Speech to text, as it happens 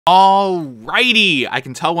Alrighty, I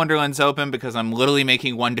can tell Wonderland's open because I'm literally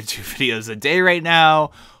making 1 to 2 videos a day right now.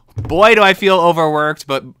 Boy, do I feel overworked,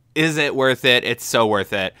 but is it worth it? It's so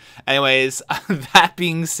worth it. Anyways, that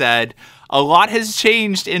being said, a lot has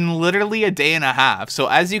changed in literally a day and a half. So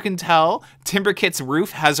as you can tell, Timberkit's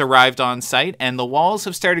roof has arrived on site and the walls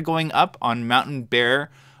have started going up on Mountain Bear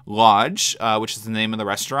Lodge, which is the name of the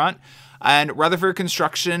restaurant. And Rutherford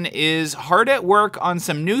Construction is hard at work on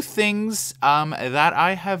some new things that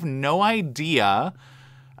I have no idea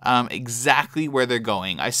exactly where they're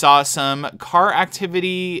going. I saw some car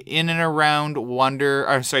activity in and around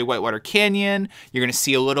Whitewater Canyon. You're going to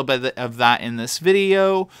see a little bit of that in this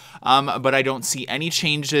video, but I don't see any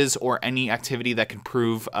changes or any activity that can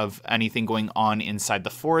prove of anything going on inside the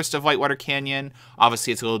forest of Whitewater Canyon.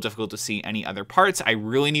 Obviously, it's a little difficult to see any other parts. I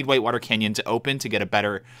really need Whitewater Canyon to open to get a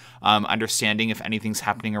better understanding if anything's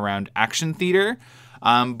happening around Action Theater.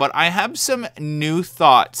 But I have some new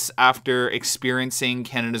thoughts after experiencing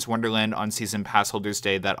Canada's Wonderland on Season Pass Holders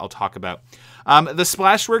Day that I'll talk about. The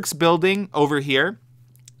Splashworks building over here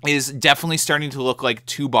is definitely starting to look like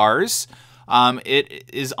 2 bars. It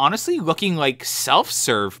is honestly looking like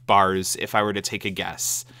self-serve bars if I were to take a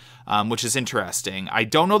guess, which is interesting. I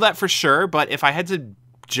don't know that for sure, but if I had to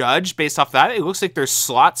judge based off that, it looks like there's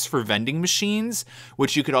slots for vending machines,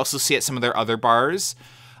 which you could also see at some of their other bars.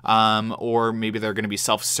 Or maybe they're going to be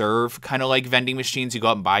self-serve, kind of like vending machines. You go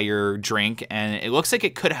out and buy your drink, and it looks like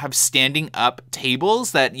it could have standing up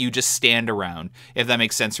tables that you just stand around, if that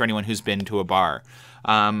makes sense for anyone who's been to a bar.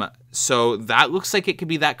 So that looks like it could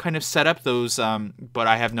be that kind of setup, those, but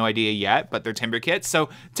I have no idea yet, but they're Timberkit. So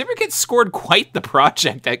Timberkit scored quite the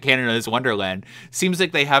project at Canada's Wonderland. Seems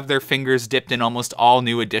like they have their fingers dipped in almost all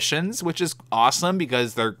new additions, which is awesome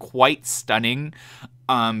because they're quite stunning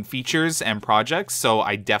features and projects, so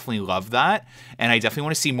I definitely love that, and I definitely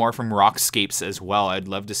want to see more from Rockscapes as well. I'd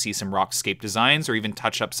love to see some Rockscape designs or even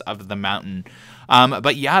touch-ups of the mountain.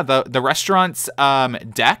 But yeah, the restaurant's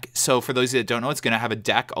deck, so for those that don't know, it's going to have a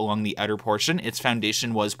deck along the outer portion. Its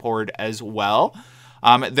foundation was poured as well.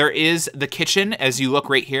 There is the kitchen. As you look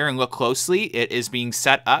right here and look closely, it is being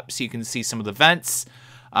set up so you can see some of the vents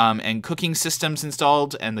and cooking systems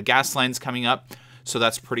installed and the gas lines coming up, so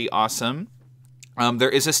that's pretty awesome.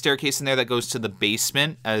 There is a staircase in there that goes to the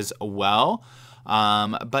basement as well.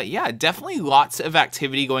 But yeah, definitely lots of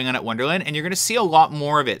activity going on at Wonderland, and you're going to see a lot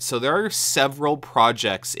more of it. So there are several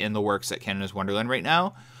projects in the works at Canada's Wonderland right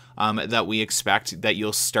now that we expect that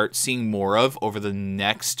you'll start seeing more of over the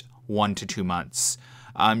next 1 to 2 months.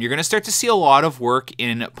 You're going to start to see a lot of work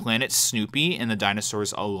in Planet Snoopy and the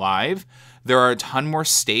Dinosaurs Alive. There are a ton more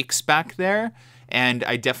stakes back there. And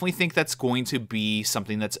I definitely think that's going to be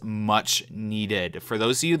something that's much needed. For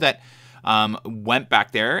those of you that went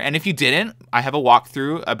back there, and if you didn't, I have a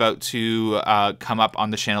walkthrough about to come up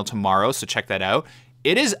on the channel tomorrow, so check that out.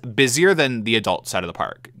 It is busier than the adult side of the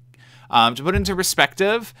park. To put into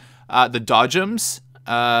perspective, the Dodgems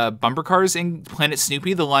bumper cars in Planet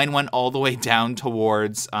Snoopy, the line went all the way down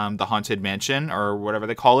towards the Haunted Mansion, or whatever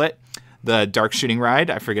they call it. The dark shooting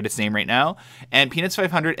ride, I forget its name right now, and Peanuts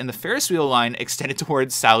 500 and the Ferris wheel line extended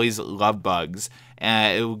towards Sally's Love Bugs.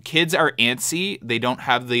 Kids are antsy. They don't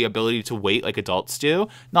have the ability to wait like adults do.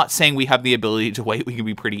 Not saying we have the ability to wait. We can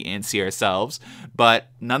be pretty antsy ourselves.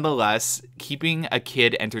 But nonetheless, keeping a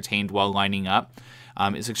kid entertained while lining up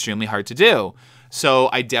is extremely hard to do. So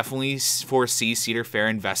I definitely foresee Cedar Fair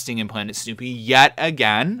investing in Planet Snoopy yet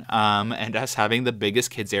again, and us having the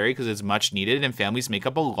biggest kids area because it's much needed, and families make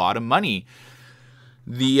up a lot of money.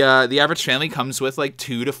 The average family comes with like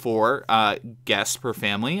 2 to 4 guests per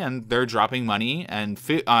family, and they're dropping money and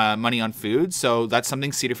money on food. So that's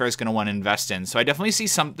something Cedar Fair is going to want to invest in. So I definitely see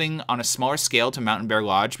something on a smaller scale to Mountain Bear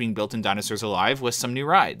Lodge being built in Dinosaurs Alive with some new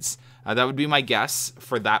rides. That would be my guess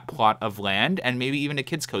for that plot of land, and maybe even a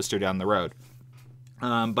kids coaster down the road.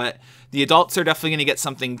 But the adults are definitely going to get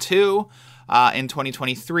something too in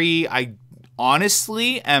 2023. I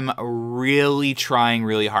honestly am really trying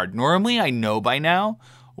really hard. Normally, I know by now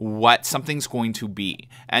what something's going to be.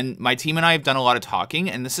 And my team and I have done a lot of talking,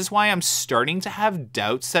 and this is why I'm starting to have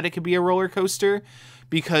doubts that it could be a roller coaster,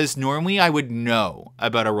 because normally I would know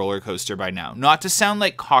about a roller coaster by now. Not to sound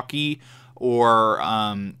like cocky or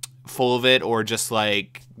full of it, or just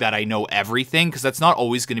like that I know everything, because that's not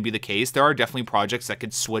always going to be the case. There are definitely projects that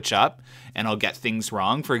could switch up and I'll get things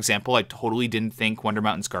wrong. For example, I totally didn't think Wonder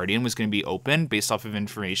Mountain's Guardian was going to be open based off of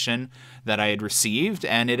information that I had received,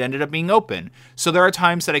 and it ended up being open. So there are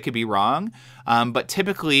times that I could be wrong, but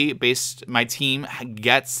typically my team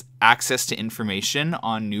gets access to information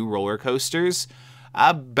on new roller coasters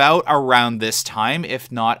about around this time,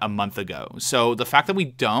 if not a month ago. So the fact that we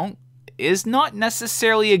don't is not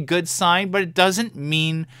necessarily a good sign, but it doesn't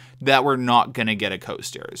mean that we're not going to get a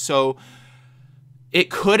coaster. So it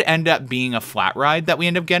could end up being a flat ride that we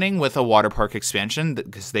end up getting with a water park expansion,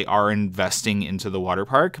 because they are investing into the water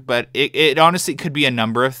park. But it honestly could be a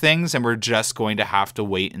number of things, and we're just going to have to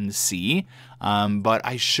wait and see. But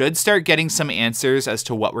I should start getting some answers as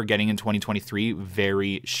to what we're getting in 2023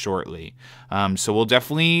 very shortly. So we'll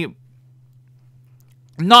definitely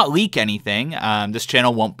not leak anything. This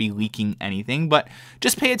channel won't be leaking anything, but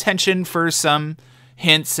just pay attention for some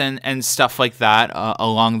hints and stuff like that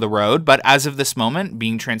along the road. But as of this moment,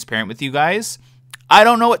 being transparent with you guys, I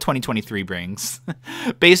don't know what 2023 brings.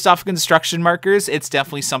 Based off construction markers, it's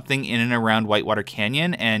definitely something in and around Whitewater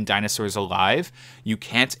Canyon and Dinosaurs Alive. You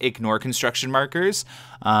can't ignore construction markers.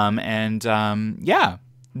 Yeah,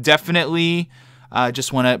 definitely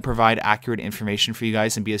just want to provide accurate information for you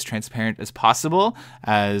guys and be as transparent as possible.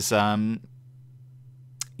 As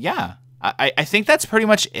yeah, I think that's pretty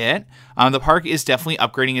much it. The park is definitely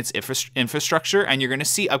upgrading its infrastructure, and you're going to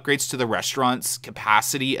see upgrades to the restaurant's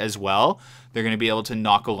capacity as well. They're going to be able to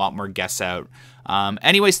knock a lot more guests out.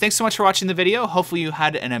 Anyways, thanks so much for watching the video. Hopefully you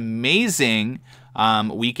had an amazing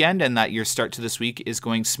weekend and that your start to this week is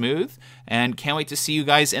going smooth. And can't wait to see you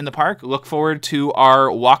guys in the park. Look forward to our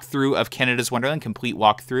walkthrough of Canada's Wonderland, complete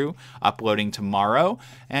walkthrough, uploading tomorrow.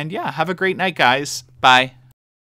 And yeah, have a great night, guys. Bye.